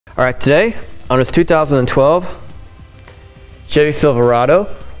Alright, today on this 2012 Chevy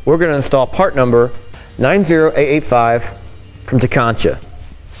Silverado, we're going to install part number 90885 from Tekonsha.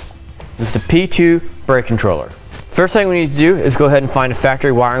 This is the P2 brake controller. First thing we need to do is go ahead and find a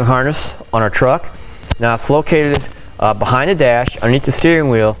factory wiring harness on our truck. Now it's located behind the dash, underneath the steering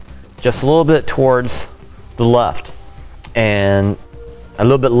wheel, just a little bit towards the left and a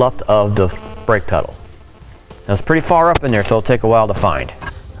little bit left of the brake pedal. Now it's pretty far up in there, so it'll take a while to find.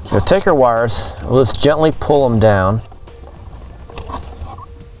 We'll take our wires, we'll just gently pull them down.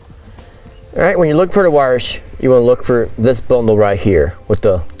 Alright, when you look for the wires, you want to look for this bundle right here with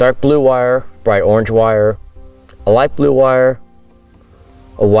the dark blue wire, bright orange wire, a light blue wire,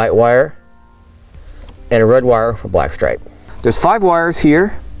 a white wire, and a red wire for black stripe. There's 5 wires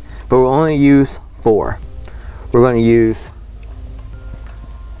here, but we'll only use 4. We're going to use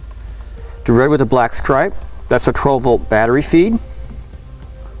the red with the black stripe. That's our 12-volt battery feed.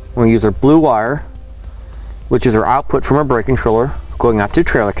 We're going to use our blue wire, which is our output from our brake controller, going out to the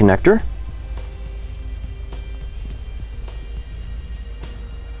trailer connector.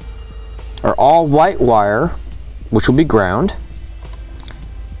 Our all white wire, which will be ground,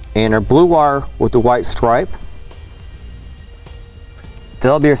 and our blue wire with the white stripe.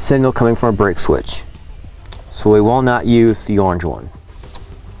 That'll be our signal coming from our brake switch. So we will not use the orange one.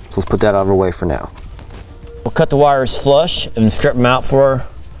 So let's put that out of our way for now. We'll cut the wires flush and strip them out for our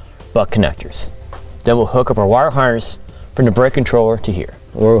butt connectors. Then we'll hook up our wire harness from the brake controller to here.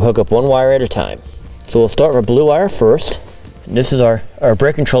 We'll hook up one wire at a time. So we'll start with our blue wire first. And this is our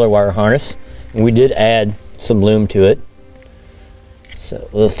brake controller wire harness. And we did add some loom to it. So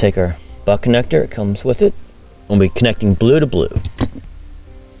let's take our butt connector, it comes with it. We'll be connecting blue to blue.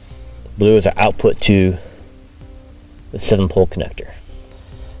 Blue is our output to the 7-pole connector.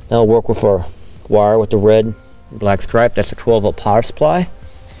 Now we'll work with our wire with the red and black stripe. That's a 12-volt power supply.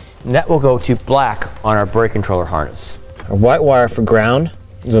 And that will go to black on our brake controller harness. Our white wire for ground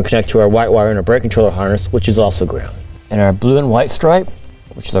is going to connect to our white wire in our brake controller harness, which is also ground. And our blue and white stripe,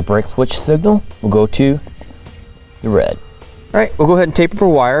 which is our brake switch signal, will go to the red. Alright, we'll go ahead and tape up our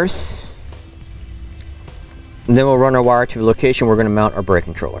wires. And then we'll run our wire to the location we're going to mount our brake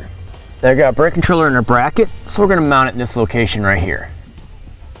controller. Now I got our brake controller in our bracket, so we're going to mount it in this location right here.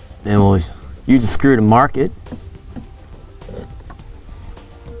 Then we'll use a screw to mark it.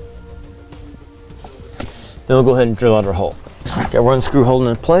 Then we'll go ahead and drill out our hole. Got one screw holding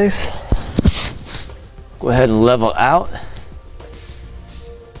it in place. Go ahead and level out.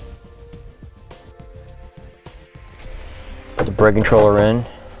 Put the brake controller in.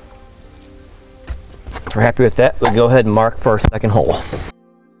 If we're happy with that, we'll go ahead and mark for our second hole.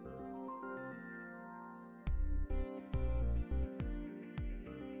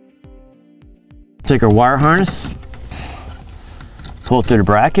 Take our wire harness, pull it through the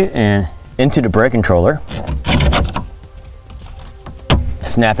bracket and into the brake controller.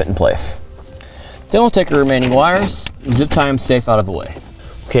 Snap it in place. Then we'll take our remaining wires and zip tie them safe out of the way.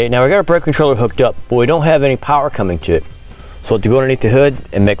 Okay, now we got our brake controller hooked up, but we don't have any power coming to it. So we'll have to go underneath the hood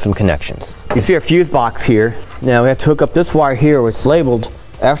and make some connections. You see our fuse box here. Now we have to hook up this wire here, which is labeled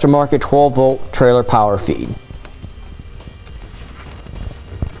aftermarket 12-volt trailer power feed.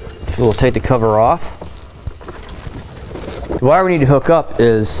 So we'll take the cover off. The wire we need to hook up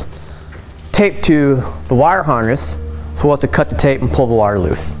is taped to the wire harness, so we'll have to cut the tape and pull the wire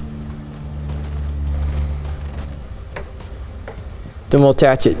loose. Then we'll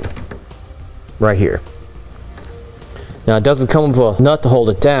attach it right here. Now it doesn't come with a nut to hold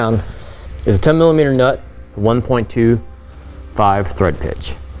it down. It's a 10mm nut, 1.25 thread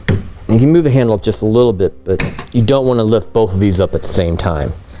pitch. And you can move the handle up just a little bit, but you don't want to lift both of these up at the same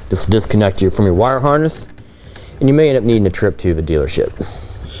time. This will disconnect you from your wire harness, and you may end up needing a trip to the dealership.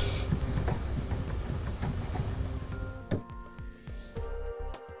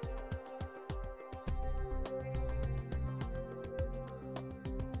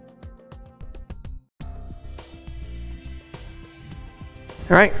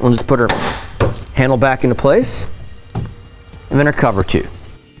 All right, we'll just put our handle back into place, and then our cover too.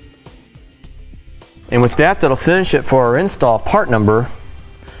 And with that, that'll finish it for our install part number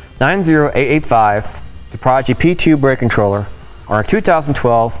 90885, the Prodigy P2 brake controller on our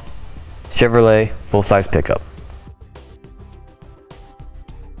 2012 Chevrolet full-size pickup.